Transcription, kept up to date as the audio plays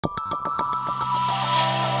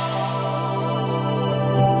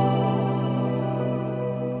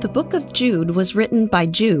The book of Jude was written by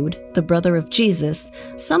Jude, the brother of Jesus,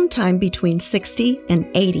 sometime between 60 and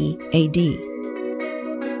 80 AD.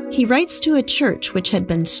 He writes to a church which had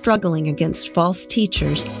been struggling against false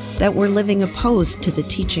teachers that were living opposed to the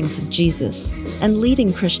teachings of Jesus and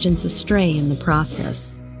leading Christians astray in the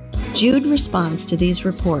process. Jude responds to these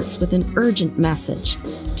reports with an urgent message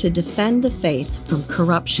to defend the faith from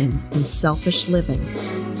corruption and selfish living.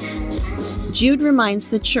 Jude reminds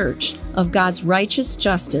the church of God's righteous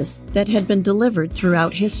justice that had been delivered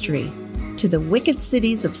throughout history to the wicked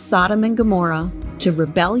cities of Sodom and Gomorrah, to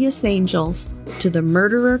rebellious angels, to the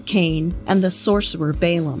murderer Cain and the sorcerer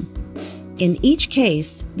Balaam. In each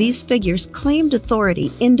case, these figures claimed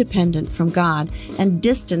authority independent from God and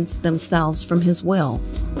distanced themselves from His will.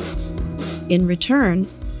 In return,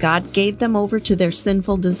 God gave them over to their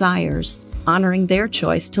sinful desires, honoring their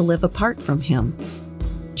choice to live apart from Him.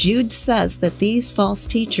 Jude says that these false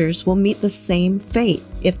teachers will meet the same fate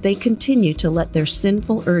if they continue to let their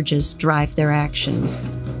sinful urges drive their actions.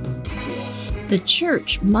 The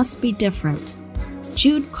church must be different.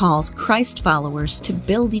 Jude calls Christ followers to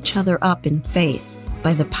build each other up in faith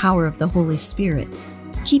by the power of the Holy Spirit,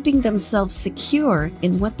 keeping themselves secure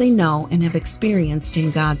in what they know and have experienced in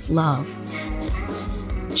God's love.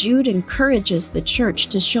 Jude encourages the church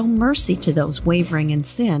to show mercy to those wavering in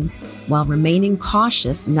sin while remaining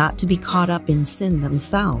cautious not to be caught up in sin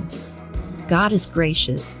themselves. God is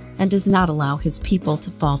gracious and does not allow His people to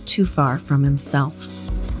fall too far from Himself.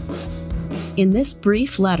 In this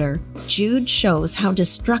brief letter, Jude shows how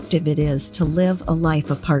destructive it is to live a life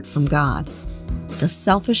apart from God. The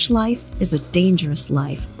selfish life is a dangerous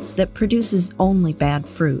life that produces only bad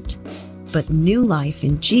fruit. But new life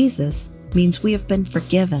in Jesus means we have been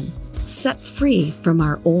forgiven, set free from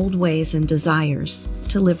our old ways and desires,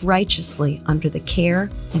 to live righteously under the care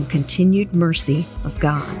and continued mercy of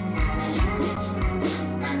God.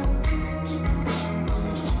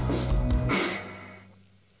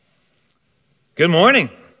 Good morning.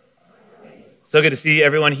 So good to see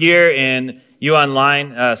everyone here and you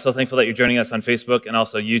online. So thankful that you're joining us on Facebook and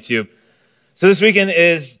also YouTube. So this weekend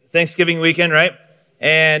is Thanksgiving weekend, right?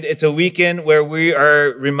 And it's a weekend where we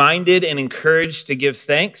are reminded and encouraged to give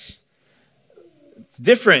thanks. It's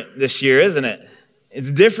different this year, isn't it?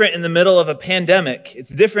 It's different in the middle of a pandemic. It's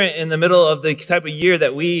different in the middle of the type of year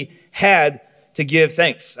that we had to give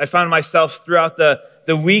thanks. I found myself throughout the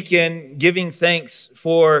weekend giving thanks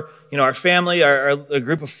for our family, a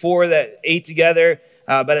group of 4 that ate together,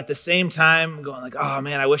 but at the same time going like, oh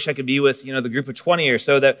man, I wish I could be with the group of 20 or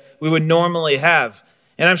so that we would normally have.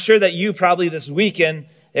 And I'm sure that you probably this weekend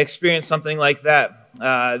experienced something like that,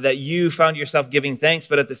 that you found yourself giving thanks,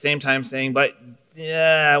 but at the same time saying, but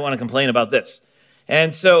yeah, I want to complain about this.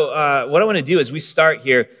 And so what I want to do as we start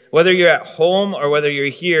here, whether you're at home or whether you're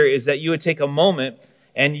here, is that you would take a moment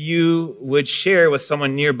and you would share with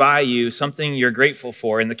someone nearby you something you're grateful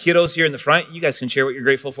for. And the kiddos here in the front, you guys can share what you're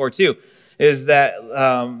grateful for too, is that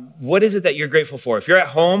what is it that you're grateful for? If you're at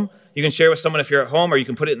home, you can share with someone if you're at home, or you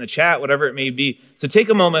can put it in the chat, whatever it may be. So take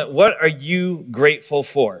a moment. What are you grateful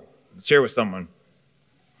for? Share with someone.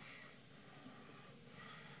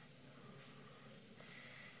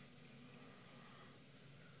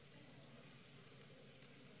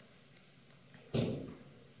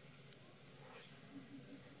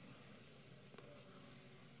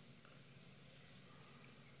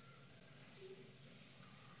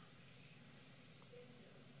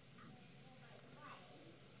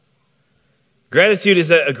 Gratitude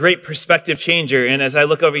is a great perspective changer, and as I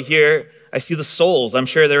look over here, I see the souls. I'm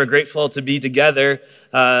sure they were grateful to be together,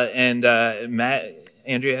 and Matt,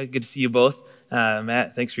 Andrea, good to see you both.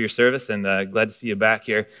 Matt, thanks for your service, and glad to see you back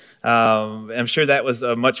here. I'm sure that was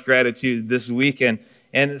much gratitude this weekend,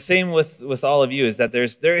 and the same with all of you, is that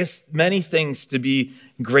there is many things to be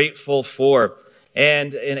grateful for,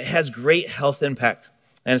 and it has great health impact.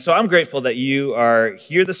 And so I'm grateful that you are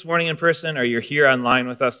here this morning in person, or you're here online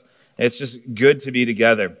with us. It's just good to be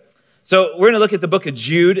together. So we're going to look at the book of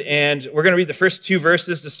Jude, and we're going to read the first 2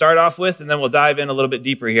 verses to start off with, and then we'll dive in a little bit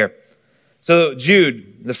deeper here. So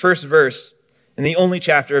Jude, the first verse in the only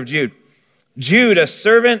chapter of Jude. Jude, a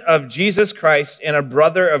servant of Jesus Christ and a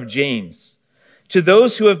brother of James, to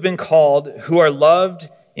those who have been called, who are loved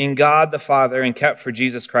in God the Father and kept for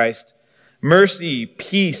Jesus Christ, mercy,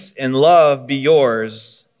 peace, and love be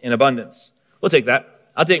yours in abundance. We'll take that.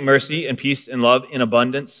 I'll take mercy and peace and love in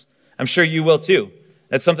abundance. I'm sure you will too.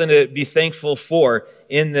 That's something to be thankful for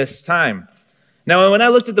in this time. Now, when I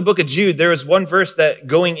looked at the book of Jude, there was one verse that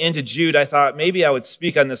going into Jude, I thought maybe I would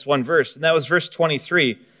speak on this one verse, and that was verse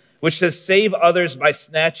 23, which says, save others by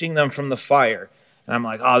snatching them from the fire. And I'm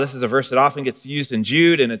like, oh, this is a verse that often gets used in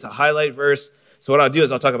Jude, and it's a highlight verse. So what I'll do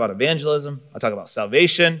is I'll talk about evangelism, I'll talk about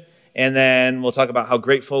salvation, and then we'll talk about how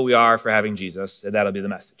grateful we are for having Jesus, and that'll be the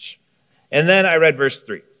message. And then I read verse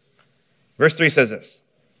 3. Verse 3 says this,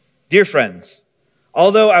 "Dear friends,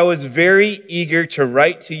 although I was very eager to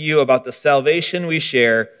write to you about the salvation we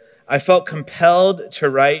share, I felt compelled to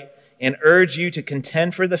write and urge you to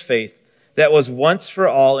contend for the faith that was once for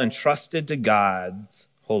all entrusted to God's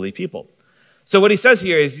holy people." So what he says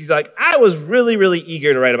here is he's like, I was really, really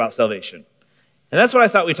eager to write about salvation. And that's what I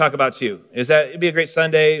thought we'd talk about too, is that it'd be a great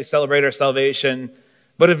Sunday to celebrate our salvation.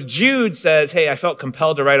 But if Jude says, hey, I felt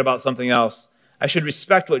compelled to write about something else, I should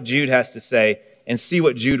respect what Jude has to say and see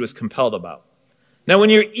what Jude was compelled about. Now, when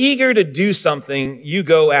you're eager to do something, you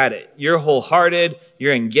go at it. You're wholehearted,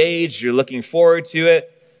 you're engaged, you're looking forward to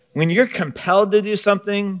it. When you're compelled to do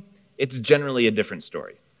something, it's generally a different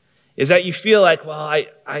story. Is that you feel like, well,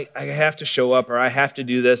 I have to show up, or I have to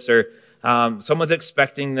do this, or someone's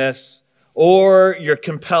expecting this, or you're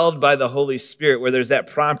compelled by the Holy Spirit, where there's that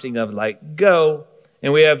prompting of like, go,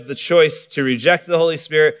 and we have the choice to reject the Holy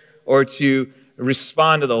Spirit or to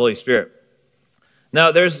respond to the Holy Spirit.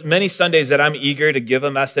 Now, there's many Sundays that I'm eager to give a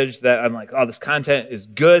message that I'm like, oh, this content is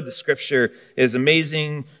good, the scripture is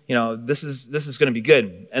amazing, this is going to be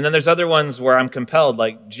good. And then there's other ones where I'm compelled,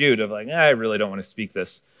 like Jude, of like, I really don't want to speak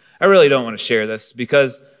this. I really don't want to share this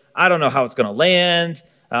because I don't know how it's going to land.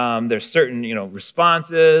 There's certain,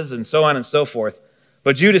 responses and so on and so forth.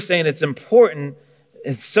 But Jude is saying it's important,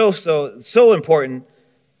 it's so important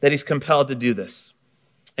that he's compelled to do this.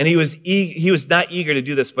 And he was not eager to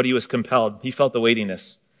do this, but he was compelled. He felt the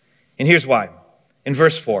weightiness. And here's why. In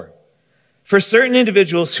verse 4, "For certain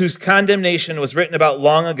individuals whose condemnation was written about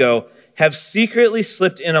long ago have secretly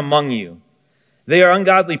slipped in among you. They are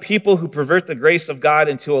ungodly people who pervert the grace of God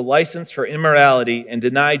into a license for immorality and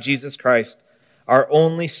deny Jesus Christ, our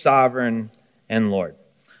only sovereign and Lord."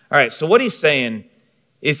 All right, so what he's saying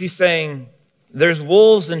is he's saying there's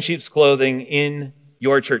wolves in sheep's clothing in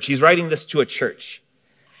your church. He's writing this to a church.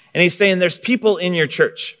 And he's saying there's people in your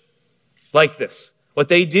church like this. What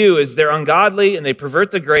they do is they're ungodly and they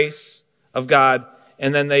pervert the grace of God,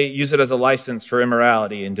 and then they use it as a license for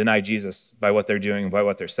immorality and deny Jesus by what they're doing and by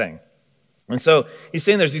what they're saying. And so he's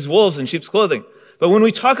saying there's these wolves in sheep's clothing. But when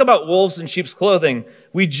we talk about wolves in sheep's clothing,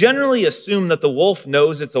 we generally assume that the wolf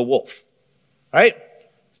knows it's a wolf, right?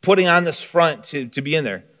 It's putting on this front to be in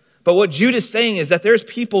there. But what Jude is saying is that there's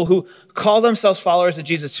people who call themselves followers of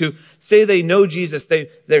Jesus, who say they know Jesus,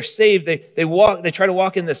 they're saved, they try to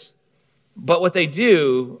walk in this. But what they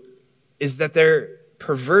do is that they're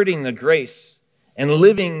perverting the grace and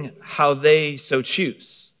living how they so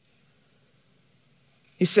choose.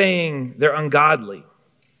 He's saying they're ungodly.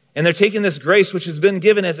 And they're taking this grace, which has been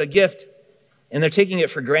given as a gift, and they're taking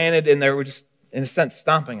it for granted, and they're just, in a sense,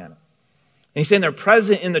 stomping on it. And he's saying they're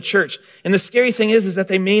present in the church. And the scary thing is that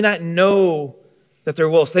they may not know that they're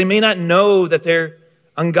wolves. They may not know that they're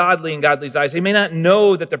ungodly in God's eyes. They may not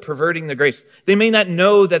know that they're perverting the grace. They may not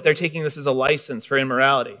know that they're taking this as a license for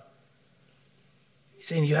immorality. He's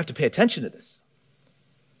saying you have to pay attention to this.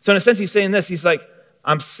 So in a sense, he's saying this. He's like,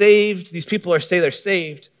 I'm saved. These people say they're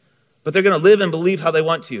saved, but they're going to live and believe how they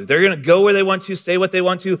want to. They're going to go where they want to, say what they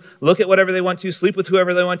want to, look at whatever they want to, sleep with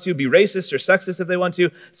whoever they want to, be racist or sexist if they want to,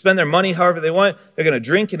 spend their money however they want. They're going to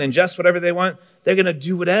drink and ingest whatever they want. They're going to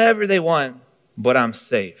do whatever they want, but I'm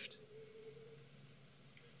saved.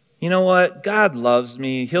 You know what? God loves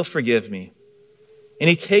me. He'll forgive me. And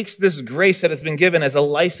he takes this grace that has been given as a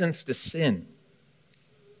license to sin.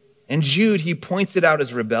 And Jude, he points it out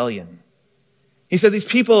as rebellion. He said these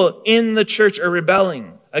people in the church are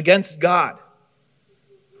rebelling against God.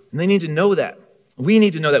 And they need to know that. We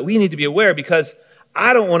need to know that. We need to be aware, because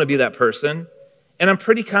I don't want to be that person. And I'm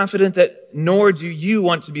pretty confident that nor do you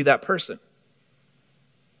want to be that person.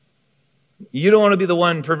 You don't want to be the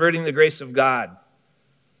one perverting the grace of God,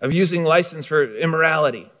 of using license for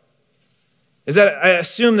immorality. Is that, I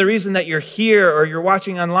assume the reason that you're here or you're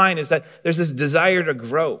watching online is that there's this desire to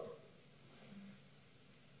grow.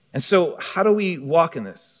 And so how do we walk in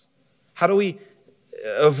this? How do we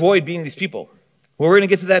avoid being these people? Well, we're going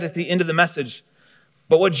to get to that at the end of the message.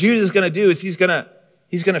 But what Jude is going to do is he's going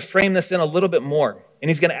to frame this in a little bit more. And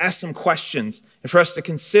he's going to ask some questions and for us to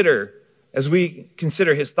consider as we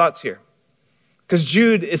consider his thoughts here. Because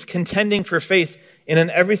Jude is contending for faith in an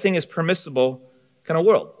everything is permissible kind of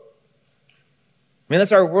world. I mean,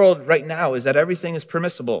 that's our world right now, is that everything is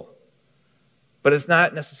permissible, but it's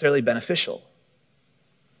not necessarily beneficial.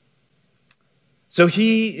 So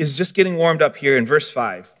he is just getting warmed up here in verse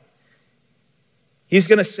 5. He's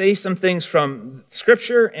going to say some things from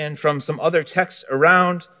Scripture and from some other texts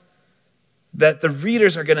around that the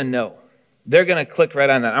readers are going to know. they're going to click right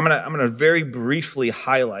on that. I'm going to very briefly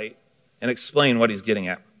highlight and explain what he's getting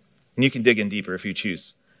at. And you can dig in deeper if you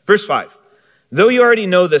choose. Verse 5. Though you already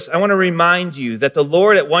know this, I want to remind you that the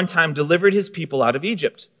Lord at one time delivered his people out of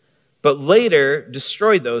Egypt, but later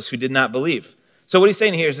destroyed those who did not believe. So what he's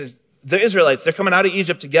saying here is the Israelites, they're coming out of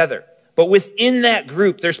Egypt together. But within that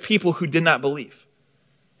group, there's people who did not believe.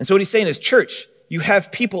 And so what he's saying is, church, you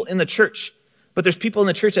have people in the church, but there's people in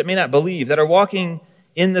the church that may not believe, that are walking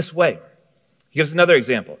in this way. He gives another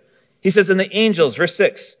example. He says, and the angels, verse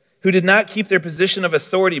 6, who did not keep their position of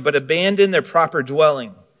authority, but abandoned their proper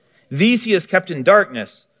dwelling. These he has kept in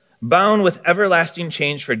darkness, bound with everlasting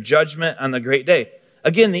change for judgment on the great day.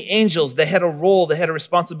 Again, the angels, they had a role, they had a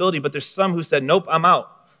responsibility, but there's some who said, nope, I'm out.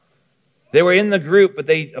 They were in the group, but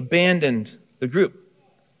they abandoned the group.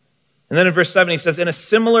 And then in verse 7, he says, in a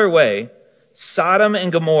similar way, Sodom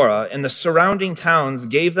and Gomorrah and the surrounding towns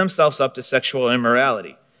gave themselves up to sexual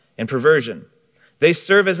immorality and perversion. They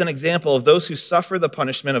serve as an example of those who suffer the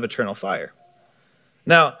punishment of eternal fire.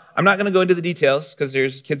 Now, I'm not going to go into the details because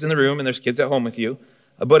there's kids in the room and there's kids at home with you.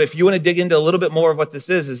 But if you want to dig into a little bit more of what this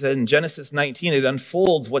is that in Genesis 19, it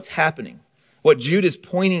unfolds what's happening, what Jude is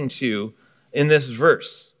pointing to in this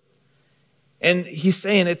verse. And he's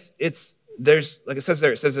saying there's, like it says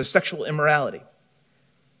there, it says there's sexual immorality.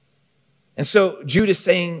 And so Jude is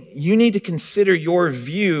saying, you need to consider your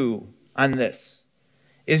view on this.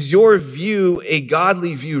 Is your view a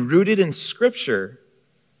godly view rooted in Scripture,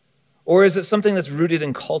 or is it something that's rooted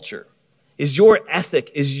in culture? Is your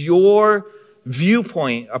ethic, is your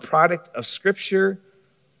viewpoint a product of Scripture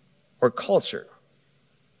or culture?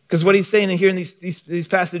 Because what he's saying here in these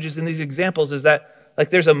passages and these examples is that like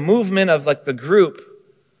there's a movement of like the group,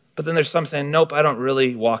 but then there's some saying, nope, I don't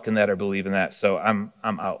really walk in that or believe in that, so I'm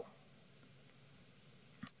out.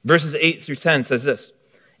 Verses 8 through 10 says this,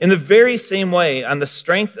 in the very same way, on the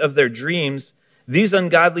strength of their dreams, these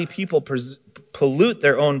ungodly people pollute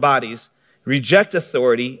their own bodies, reject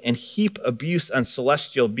authority, and heap abuse on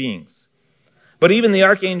celestial beings. But even the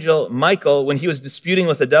archangel Michael, when he was disputing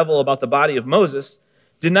with the devil about the body of Moses,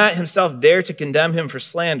 did not himself dare to condemn him for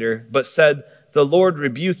slander, but said, the Lord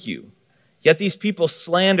rebuke you. Yet these people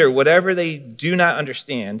slander whatever they do not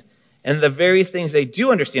understand, and the very things they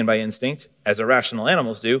do understand by instinct, as irrational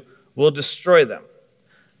animals do, will destroy them.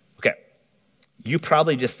 Okay, you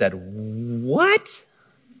probably just said, what?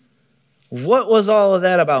 What was all of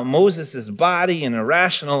that about Moses' body and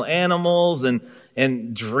irrational animals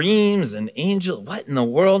and dreams and angels? What in the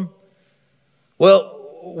world? Well,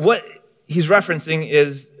 what he's referencing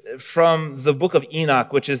is from the book of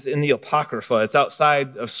Enoch, which is in the Apocrypha. It's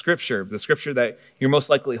outside of Scripture, the Scripture that you're most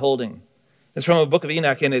likely holding. It's from the book of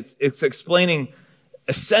Enoch, and it's explaining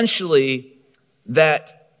essentially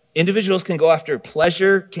that individuals can go after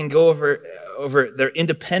pleasure, can go over their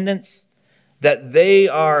independence, that they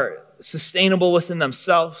are sustainable within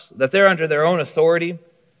themselves, that they're under their own authority.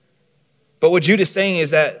 But what Jude is saying is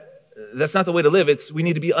that that's not the way to live. We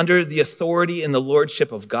need to be under the authority and the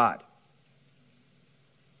lordship of God.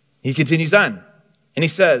 He continues on, and he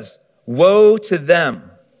says, woe to them.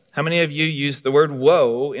 How many of you used the word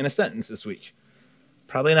woe in a sentence this week?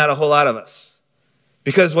 Probably not a whole lot of us.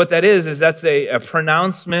 Because what that is that's a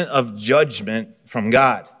pronouncement of judgment from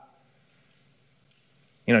God.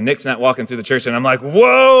 You know, Nick's not walking through the church and I'm like,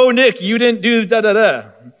 whoa, Nick, you didn't do da-da-da.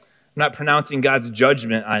 I'm not pronouncing God's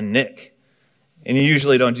judgment on Nick. And you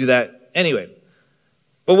usually don't do that anyway.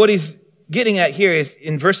 But what he's getting at here is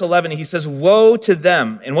in verse 11, he says, woe to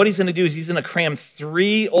them. And what he's going to do is he's going to cram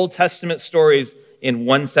 3 Old Testament stories in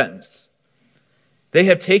one sentence. They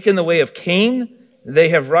have taken the way of Cain. They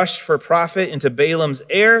have rushed for profit into Balaam's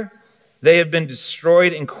error. They have been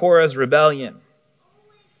destroyed in Korah's rebellion.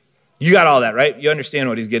 You got all that, right? You understand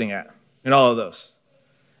what he's getting at in all of those.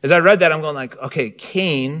 As I read that, I'm going like, okay,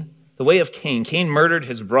 Cain, the way of Cain. Cain murdered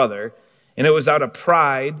his brother, and it was out of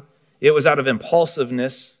pride. It was out of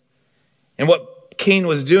impulsiveness. And what Cain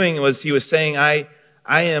was doing was he was saying, I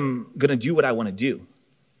am going to do what I want to do.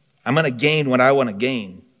 I'm going to gain what I want to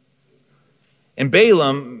gain. And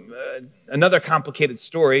Balaam, another complicated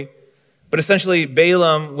story, but essentially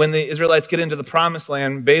Balaam, when the Israelites get into the promised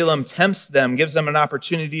land, Balaam tempts them, gives them an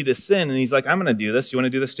opportunity to sin, and he's like, I'm going to do this. You want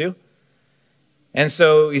to do this too? And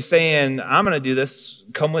so he's saying, I'm going to do this.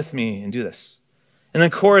 Come with me and do this. And then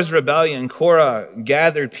Korah's rebellion, Korah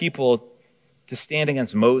gathered people to stand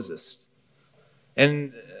against Moses.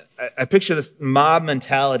 And I picture this mob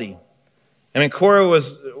mentality. I mean, Korah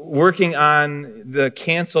was working on the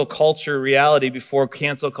cancel culture reality before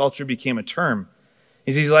cancel culture became a term.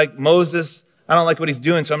 He's like, Moses, I don't like what he's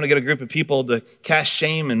doing, so I'm going to get a group of people to cast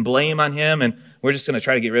shame and blame on him, and we're just going to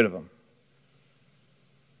try to get rid of him.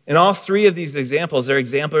 In all three of these examples, they're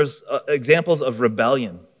examples of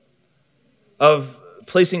rebellion, of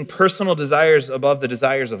placing personal desires above the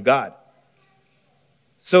desires of God.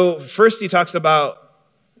 So first he talks about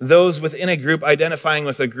those within a group identifying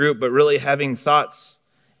with a group, but really having thoughts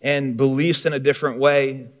and beliefs in a different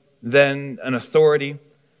way than an authority.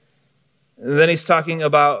 And then he's talking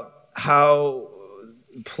about how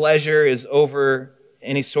pleasure is over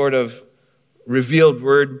any sort of revealed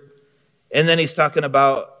word. And then he's talking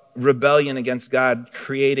about rebellion against God,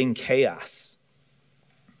 creating chaos.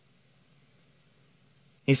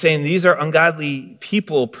 He's saying these are ungodly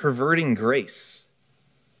people perverting grace.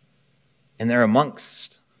 And they're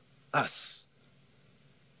amongst us.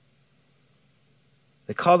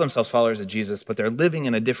 They call themselves followers of Jesus, but they're living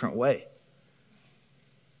in a different way.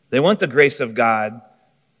 They want the grace of God,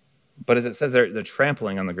 but as it says, they're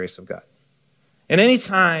trampling on the grace of God. And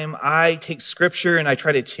anytime I take Scripture and I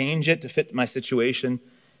try to change it to fit my situation,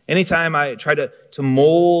 anytime I try to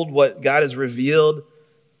mold what God has revealed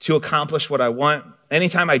to accomplish what I want,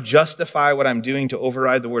 anytime I justify what I'm doing to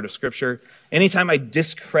override the word of Scripture, anytime I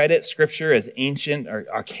discredit Scripture as ancient or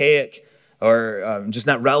archaic or just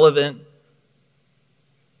not relevant,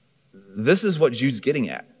 this is what Jude's getting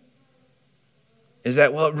at. Is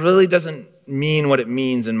that, well, it really doesn't mean what it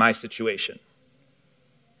means in my situation.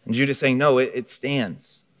 And Jude is saying, no, it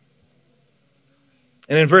stands.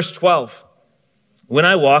 And in verse 12, when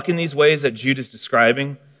I walk in these ways that Jude is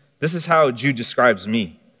describing, this is how Jude describes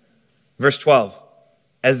me. Verse 12,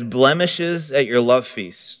 as blemishes at your love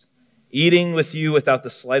feast, eating with you without the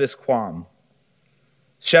slightest qualm.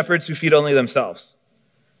 Shepherds who feed only themselves.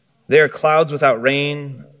 They are clouds without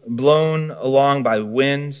rain, blown along by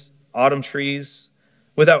wind, autumn trees,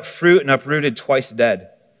 without fruit and uprooted twice dead.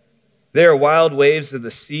 They are wild waves of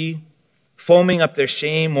the sea, foaming up their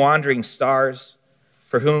shame, wandering stars,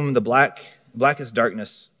 for whom the blackest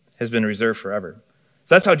darkness has been reserved forever.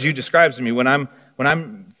 So that's how Jude describes me when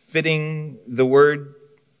I'm fitting the word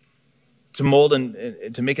to mold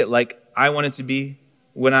and to make it like I want it to be,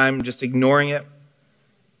 when I'm just ignoring it.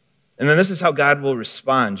 And then this is how God will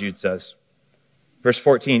respond, Jude says. Verse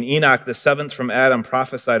 14, Enoch, the seventh from Adam,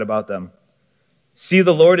 prophesied about them. See,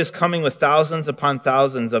 the Lord is coming with thousands upon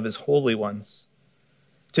thousands of his holy ones,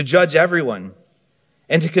 to judge everyone,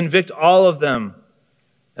 and to convict all of them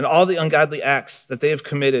and all the ungodly acts that they have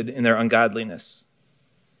committed in their ungodliness,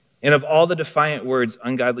 and of all the defiant words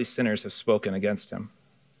ungodly sinners have spoken against him.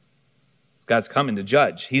 God's coming to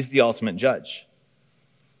judge. He's the ultimate judge.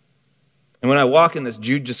 And when I walk in this,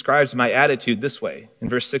 Jude describes my attitude this way in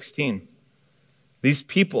verse 16. These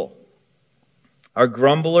people are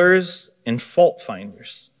grumblers and fault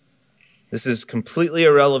finders. This is completely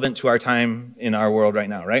irrelevant to our time in our world right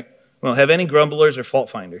now, right? We don't have any grumblers or fault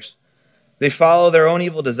finders. They follow their own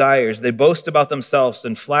evil desires. They boast about themselves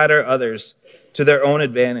and flatter others to their own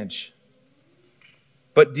advantage.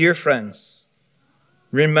 But dear friends,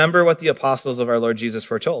 remember what the apostles of our Lord Jesus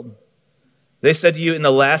foretold. They said to you, in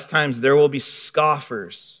the last times there will be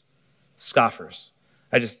scoffers. Scoffers.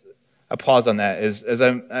 I pause on that. As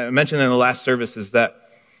I mentioned in the last service, is that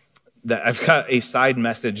I've got a side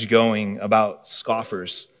message going about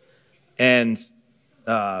scoffers and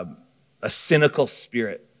a cynical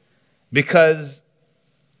spirit. Because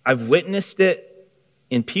I've witnessed it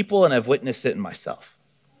in people and I've witnessed it in myself.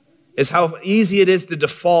 Is how easy it is to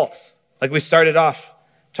default, like we started off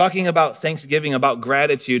talking about Thanksgiving, about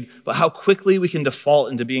gratitude, but how quickly we can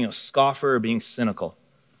default into being a scoffer or being cynical.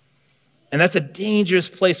 And that's a dangerous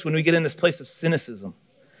place when we get in this place of cynicism.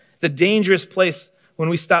 It's a dangerous place when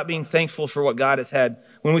we stop being thankful for what God has had,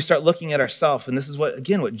 when we start looking at ourselves. And this is what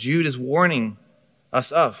Jude is warning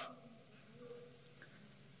us of.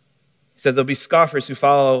 He says there'll be scoffers who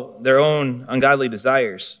follow their own ungodly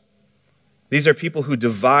desires. These are people who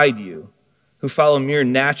divide you, who follow mere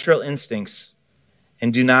natural instincts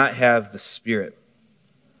and do not have the Spirit.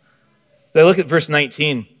 So I look at verse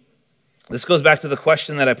 19. This goes back to the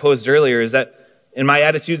question that I posed earlier, is that in my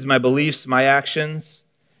attitudes, my beliefs, my actions,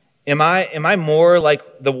 am I more like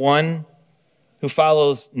the one who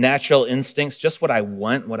follows natural instincts, just what I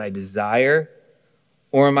want, what I desire?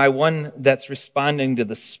 Or am I one that's responding to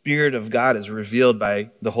the Spirit of God as revealed by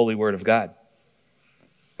the Holy Word of God?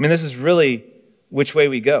 I mean, this is really which way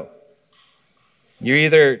we go. You're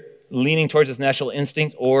either leaning towards this natural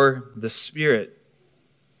instinct or the Spirit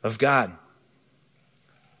of God.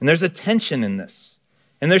 And there's a tension in this.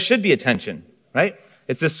 And there should be a tension, right?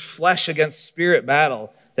 It's this flesh against spirit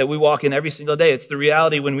battle that we walk in every single day. It's the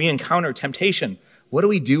reality when we encounter temptation. What do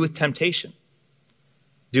we do with temptation?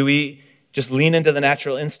 Do we just lean into the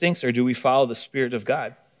natural instincts or do we follow the Spirit of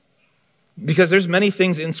God? Because there's many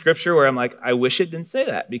things in Scripture where I'm like, I wish it didn't say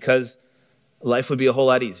that because life would be a whole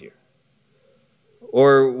lot easier.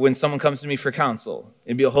 Or when someone comes to me for counsel,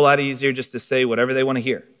 it'd be a whole lot easier just to say whatever they want to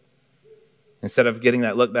hear instead of getting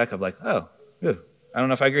that look back of like, oh, I don't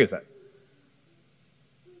know if I agree with that.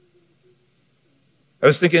 I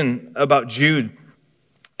was thinking about Jude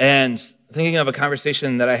and thinking of a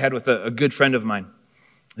conversation that I had with a good friend of mine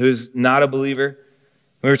who's not a believer.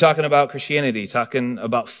 We were talking about Christianity, talking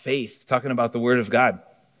about faith, talking about the Word of God.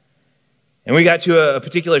 And we got to a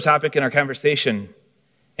particular topic in our conversation,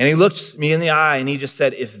 and he looked me in the eye and he just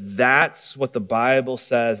said, if that's what the Bible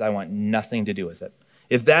says, I want nothing to do with it.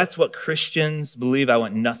 If that's what Christians believe, I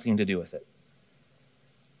want nothing to do with it.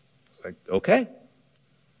 I was like, okay. And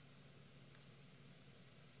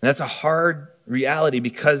that's a hard reality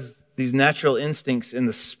because these natural instincts and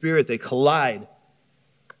the spirit, they collide and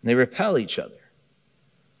they repel each other.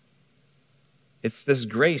 It's this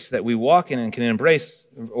grace that we walk in and can embrace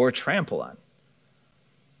or trample on.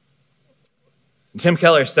 Tim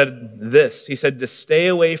Keller said this. He said, to stay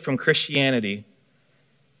away from Christianity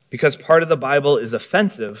because part of the Bible is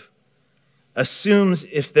offensive assumes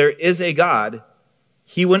if there is a God,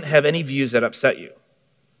 he wouldn't have any views that upset you.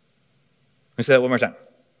 Let me say that one more time.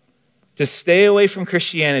 To stay away from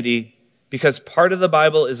Christianity because part of the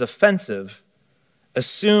Bible is offensive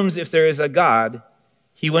assumes if there is a God,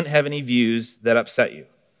 he wouldn't have any views that upset you.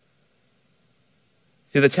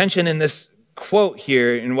 See, the tension in this quote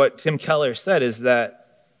here in what Tim Keller said is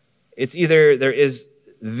that it's either there is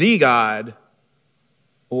the God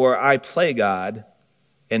or I play God,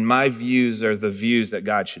 and my views are the views that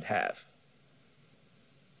God should have.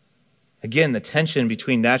 Again, the tension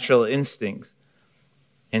between natural instincts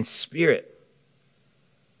and spirit.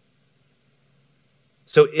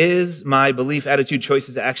 So is my belief, attitude,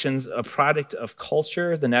 choices, actions a product of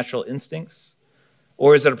culture, the natural instincts,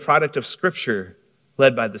 or is it a product of Scripture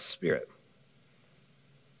led by the Spirit?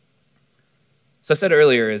 So I said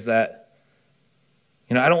earlier is that,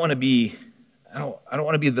 I don't want to be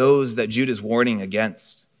those that Jude is warning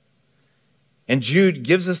against. And Jude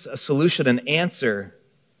gives us a solution, an answer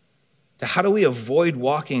to how do we avoid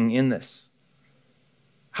walking in this?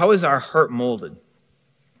 How is our heart molded?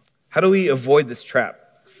 How do we avoid this trap?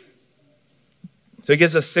 So he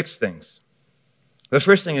gives us 6 things. The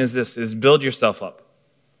first thing is this, is build yourself up.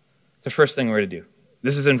 It's the first thing we're to do.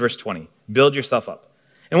 This is in verse 20. Build yourself up.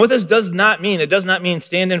 And what this does not mean, it does not mean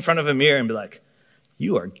stand in front of a mirror and be like,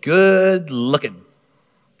 you are good looking.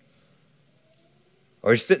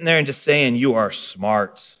 Or sitting there and just saying, you are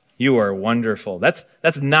smart. You are wonderful. That's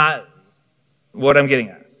not what I'm getting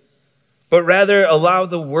at. But rather allow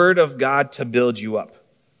the Word of God to build you up.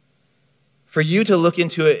 For you to look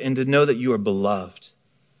into it and to know that you are beloved,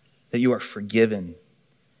 that you are forgiven,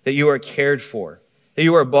 that you are cared for, that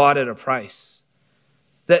you are bought at a price,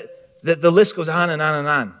 that the list goes on and on and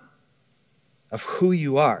on of who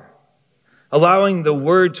you are. Allowing the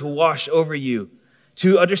Word to wash over you,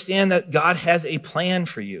 to understand that God has a plan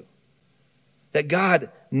for you, that God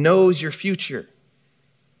knows your future,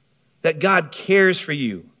 that God cares for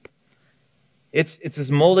you. It's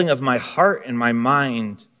this molding of my heart and my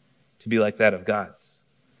mind to be like that of God's.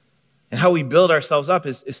 And how we build ourselves up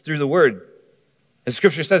is through the Word. As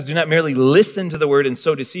Scripture says, do not merely listen to the Word and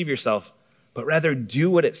so deceive yourself, but rather do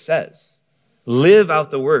what it says. Live out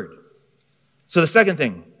the Word. So the second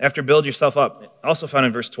thing, after build yourself up, also found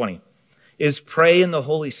in verse 20, is pray in the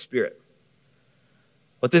Holy Spirit.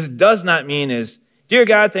 What this does not mean is, dear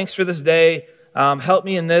God, thanks for this day. Help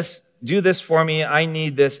me in this. Do this for me. I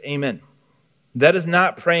need this. Amen. That is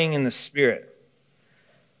not praying in the Spirit.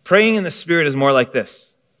 Praying in the Spirit is more like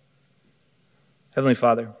this. Heavenly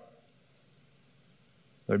Father,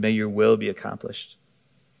 Lord, may your will be accomplished.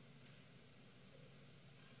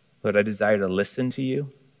 Lord, I desire to listen to you.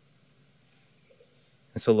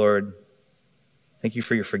 And so, Lord, thank you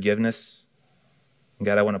for your forgiveness. And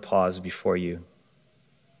God, I want to pause before you.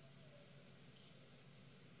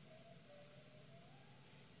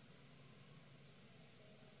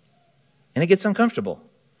 And it gets uncomfortable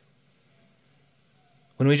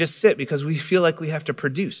when we just sit because we feel like we have to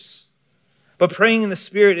produce. But praying in the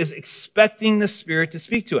Spirit is expecting the Spirit to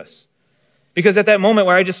speak to us. Because at that moment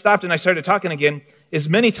where I just stopped and I started talking again, is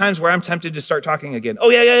many times where I'm tempted to start talking again. Oh,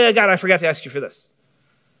 yeah, God, I forgot to ask you for this.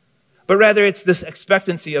 But rather it's this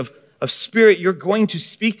expectancy of Spirit, you're going to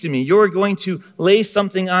speak to me. You're going to lay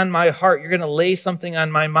something on my heart. You're going to lay something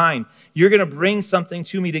on my mind. You're going to bring something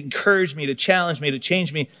to me to encourage me, to challenge me, to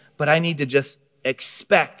change me. But I need to just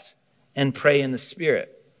expect and pray in the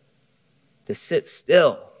Spirit, to sit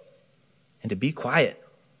still and to be quiet.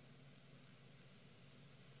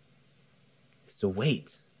 It's to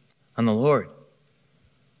wait on the Lord,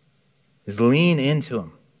 is lean into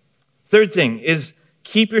him. Third thing is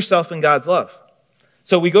keep yourself in God's love.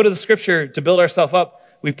 So we go to the scripture to build ourselves up.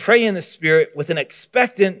 We pray in the Spirit with an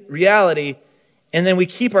expectant reality, and then we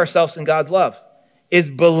keep ourselves in God's love. Is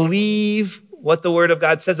believe what the Word of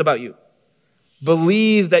God says about you.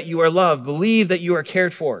 Believe that you are loved. Believe that you are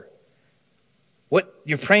cared for. What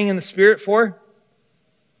you're praying in the Spirit for,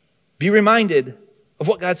 be reminded of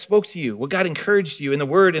what God spoke to you, what God encouraged you in the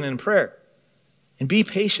Word and in prayer. And be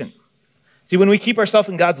patient. See, when we keep ourselves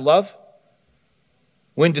in God's love,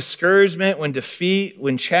 when discouragement, when defeat,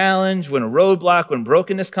 when challenge, when a roadblock, when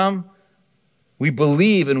brokenness come, we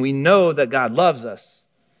believe and we know that God loves us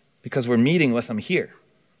because we're meeting with him here.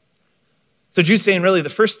 So Jude's saying really the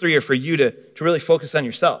first three are for you to really focus on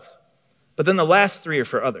yourself. But then the last three are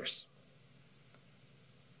for others.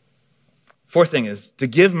 Fourth thing is to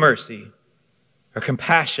give mercy or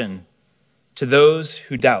compassion to those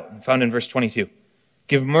who doubt, found in verse 22.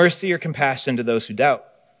 Give mercy or compassion to those who doubt.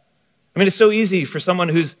 I mean, it's so easy for someone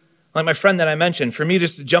who's like my friend that I mentioned, for me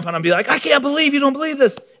just to jump on and be like, I can't believe you don't believe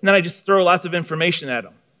this. And then I just throw lots of information at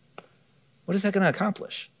him. What is that going to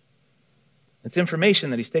accomplish? It's information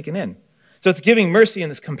that he's taken in. So it's giving mercy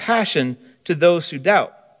and this compassion to those who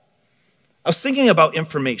doubt. I was thinking about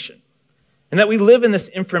information and that we live in this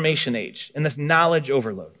information age, in this knowledge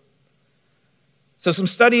overload. So some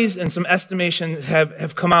studies and some estimations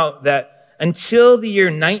have come out that until the year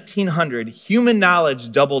 1900, human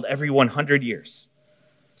knowledge doubled every 100 years.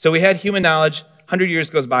 So we had human knowledge, 100 years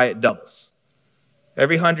goes by, it doubles.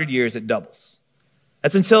 Every 100 years, it doubles.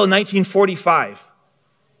 That's until 1945.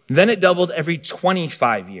 Then it doubled every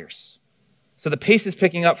 25 years. So the pace is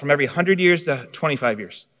picking up from every 100 years to 25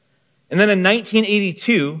 years. And then in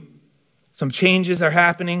 1982, some changes are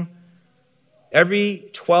happening. Every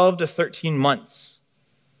 12 to 13 months,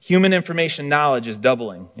 human information knowledge is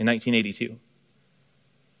doubling in 1982.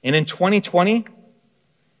 And in 2020,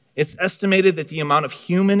 it's estimated that the amount of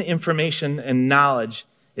human information and knowledge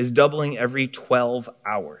is doubling every 12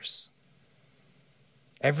 hours.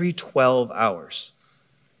 Every 12 hours.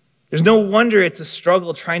 There's no wonder it's a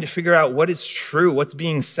struggle trying to figure out what is true, what's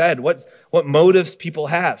being said, what motives people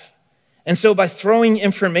have. And so by throwing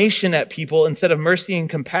information at people instead of mercy and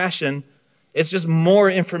compassion, it's just more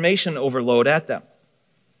information overload at them.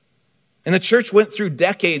 And the church went through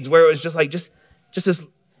decades where it was just like, just as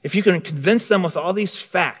if you can convince them with all these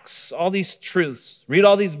facts, all these truths, read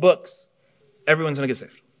all these books, everyone's going to get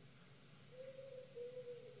saved.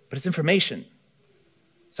 But it's information.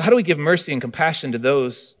 So how do we give mercy and compassion to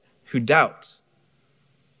those who doubt?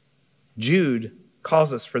 Jude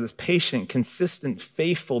calls us for this patient, consistent,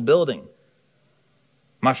 faithful building.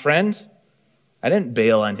 My friend, I didn't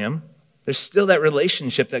bail on him. There's still that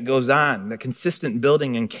relationship that goes on, that consistent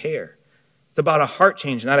building and care. It's about a heart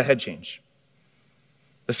change, not a head change.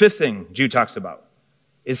 The fifth thing Jude talks about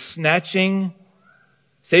is save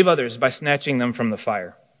others by snatching them from the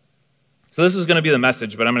fire. So this is going to be the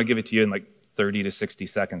message, but I'm going to give it to you in like 30 to 60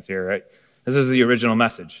 seconds here, right? This is the original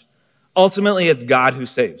message. Ultimately, it's God who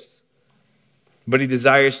saves, but he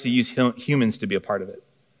desires to use humans to be a part of it.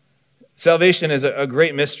 Salvation is a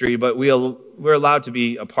great mystery, but we're allowed to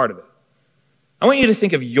be a part of it. I want you to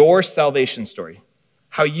think of your salvation story,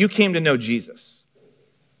 how you came to know Jesus.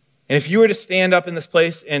 And if you were to stand up in this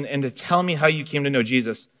place and to tell me how you came to know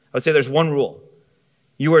Jesus, I would say there's one rule.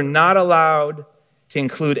 You are not allowed to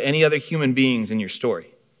include any other human beings in your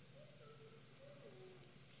story.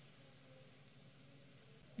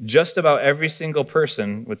 Just about every single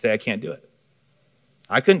person would say, I can't do it.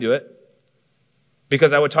 I couldn't do it.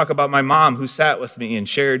 Because I would talk about my mom who sat with me and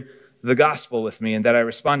shared the gospel with me and that I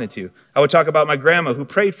responded to. I would talk about my grandma who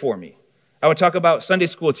prayed for me. I would talk about Sunday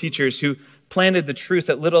school teachers who planted the truth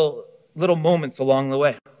at little moments along the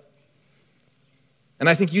way. And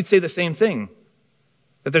I think you'd say the same thing,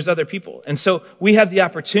 that there's other people. And so we have the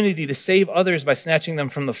opportunity to save others by snatching them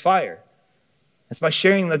from the fire. It's by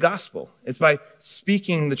sharing the gospel. It's by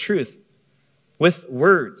speaking the truth with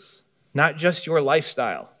words, not just your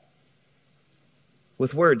lifestyle.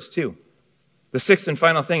 With words too. The sixth and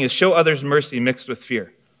final thing is show others mercy mixed with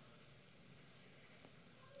fear.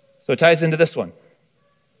 So it ties into this one.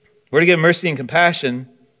 We're to give mercy and compassion,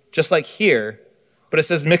 just like here, but it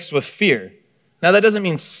says mixed with fear. Now that doesn't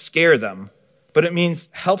mean scare them, but it means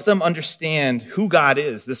help them understand who God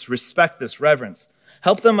is, this respect, this reverence.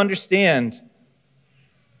 Help them understand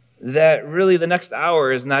that really the next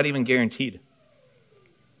hour is not even guaranteed.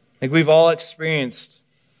 Like we've all experienced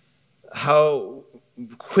how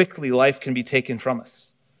quickly life can be taken from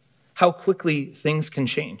us, how quickly things can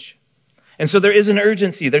change. And so there is an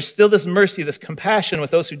urgency. There's still this mercy, this compassion with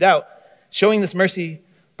those who doubt, showing this mercy,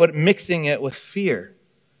 but mixing it with fear.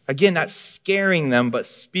 Again, not scaring them, but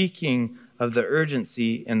speaking of the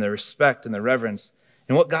urgency and the respect and the reverence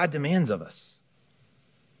and what God demands of us.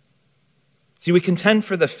 See, we contend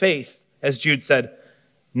for the faith, as Jude said,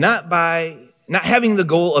 not having the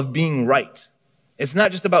goal of being right. It's not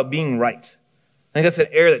just about being right. I think that's an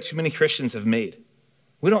error that too many Christians have made.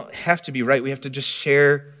 We don't have to be right. We have to just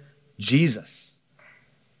share Jesus.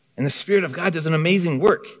 And the Spirit of God does an amazing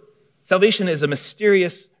work. Salvation is a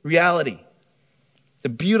mysterious reality. It's a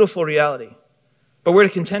beautiful reality. But we're to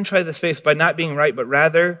contend for the faith by not being right, but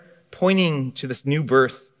rather pointing to this new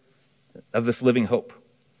birth of this living hope.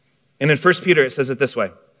 And in 1 Peter, it says it this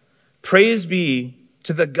way: "Praise be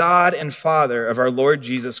to the God and Father of our Lord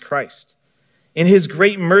Jesus Christ. In his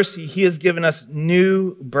great mercy, he has given us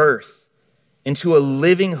new birth into a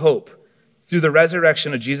living hope through the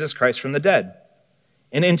resurrection of Jesus Christ from the dead,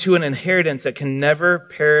 and into an inheritance that can never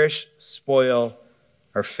perish, spoil,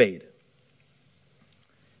 or fade."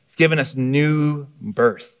 He's given us new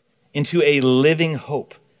birth into a living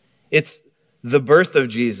hope. It's the birth of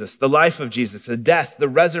Jesus, the life of Jesus, the death, the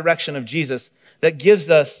resurrection of Jesus that gives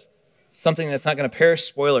us something that's not going to perish,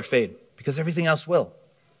 spoil, or fade, because everything else will.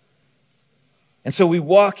 And so we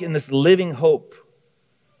walk in this living hope.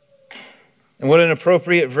 And what an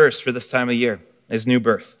appropriate verse for this time of year is new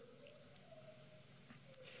birth.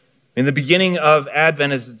 In the beginning of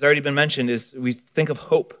Advent, as it's already been mentioned, is we think of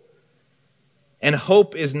hope. And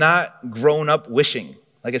hope is not grown-up wishing.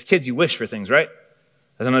 Like as kids, you wish for things, right?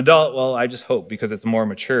 As an adult, well, I just hope because it's more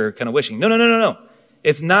mature kind of wishing. No.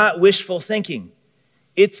 It's not wishful thinking.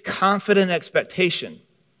 It's confident expectation.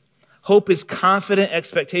 Hope is confident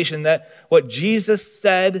expectation that what Jesus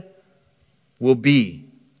said will be.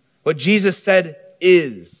 What Jesus said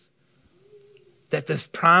is. That the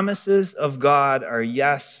promises of God are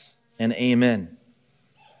yes and amen.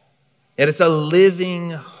 And it's a living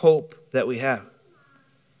hope that we have.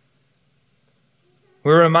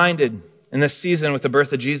 We're reminded in this season with the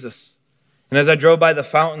birth of Jesus. And as I drove by the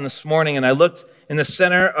fountain this morning and I looked in the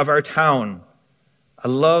center of our town, I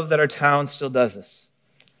love that our town still does this.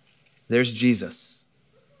 There's Jesus.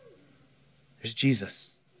 There's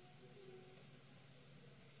Jesus.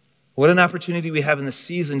 What an opportunity we have in this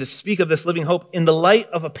season to speak of this living hope in the light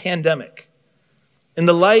of a pandemic, in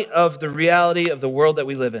the light of the reality of the world that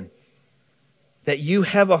we live in. That you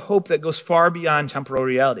have a hope that goes far beyond temporal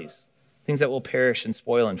realities, things that will perish and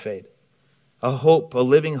spoil and fade. A hope, a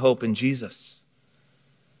living hope in Jesus.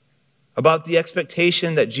 About the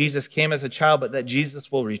expectation that Jesus came as a child, but that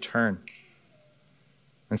Jesus will return.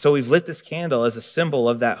 And so we've lit this candle as a symbol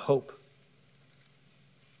of that hope.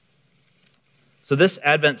 So this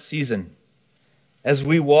Advent season, as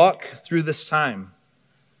we walk through this time,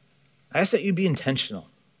 I ask that you be intentional,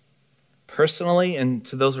 personally and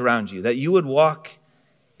to those around you, that you would walk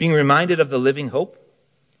being reminded of the living hope,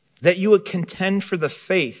 that you would contend for the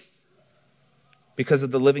faith because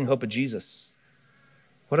of the living hope of Jesus.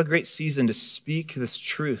 What a great season to speak this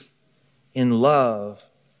truth in love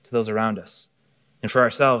to those around us, and for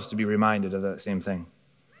ourselves to be reminded of that same thing.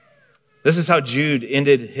 This is how Jude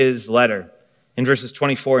ended his letter in verses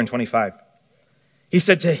 24 and 25. He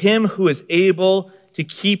said, "To him who is able to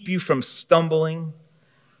keep you from stumbling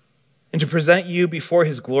and to present you before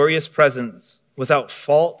his glorious presence without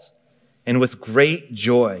fault and with great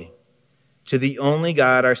joy, to the only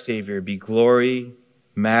God, our Savior, be glory,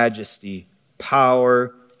 majesty,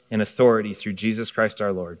 power, and authority through Jesus Christ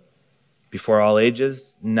our Lord, before all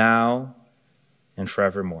ages, now and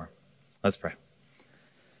forevermore." Let's pray.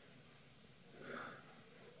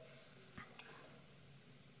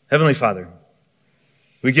 Heavenly Father,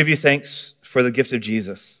 we give you thanks for the gift of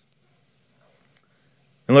Jesus.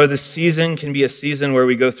 And Lord, this season can be a season where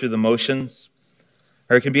we go through the motions,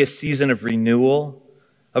 or it can be a season of renewal,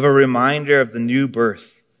 of a reminder of the new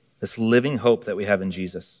birth, this living hope that we have in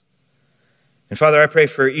Jesus. And Father, I pray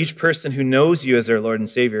for each person who knows you as their Lord and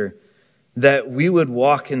Savior, that we would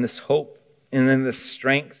walk in this hope and in this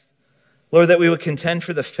strength. Lord, that we would contend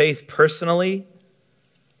for the faith personally.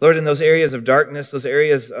 Lord, in those areas of darkness, those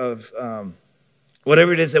areas of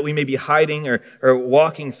whatever it is that we may be hiding or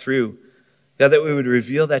walking through, God, that we would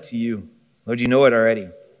reveal that to you. Lord, you know it already.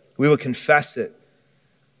 We would confess it.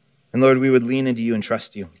 And Lord, we would lean into you and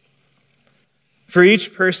trust you. For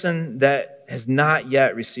each person that has not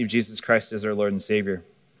yet received Jesus Christ as their Lord and Savior,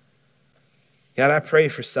 God, I pray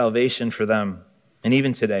for salvation for them, and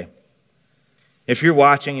even today. If you're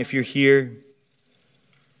watching, if you're here,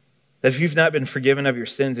 that if you've not been forgiven of your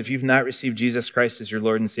sins, if you've not received Jesus Christ as your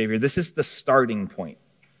Lord and Savior, this is the starting point.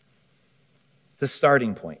 It's the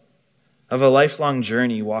starting point of a lifelong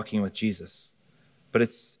journey walking with Jesus. But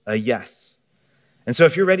it's a yes. And so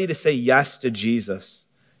if you're ready to say yes to Jesus,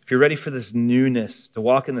 if you're ready for this newness, to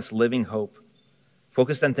walk in this living hope,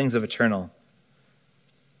 focused on things of eternal,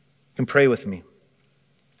 you can pray with me.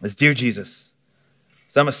 As, dear Jesus,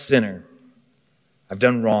 as I'm a sinner, I've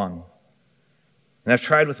done wrong, and I've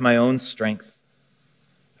tried with my own strength.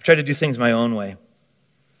 I've tried to do things my own way.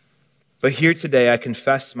 But here today, I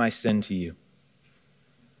confess my sin to you.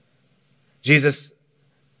 Jesus,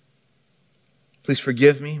 please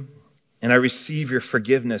forgive me, and I receive your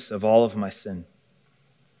forgiveness of all of my sin.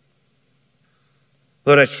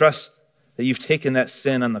 Lord, I trust that you've taken that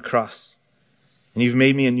sin on the cross, and you've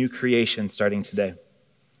made me a new creation starting today.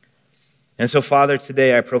 And so, Father,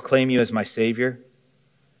 today I proclaim you as my Savior,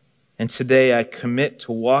 and today I commit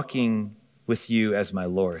to walking with you as my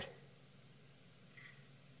Lord.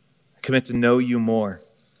 I commit to know you more,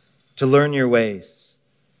 to learn your ways,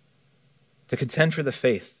 to contend for the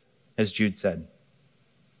faith, as Jude said.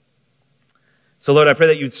 So, Lord, I pray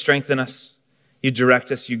that you'd strengthen us, you'd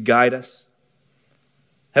direct us, you'd guide us.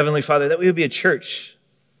 Heavenly Father, that we would be a church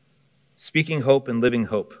speaking hope and living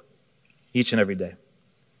hope each and every day.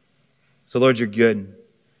 So, Lord, you're good.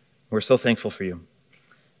 We're so thankful for you.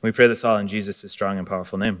 We pray this all in Jesus' strong and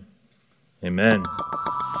powerful name. Amen.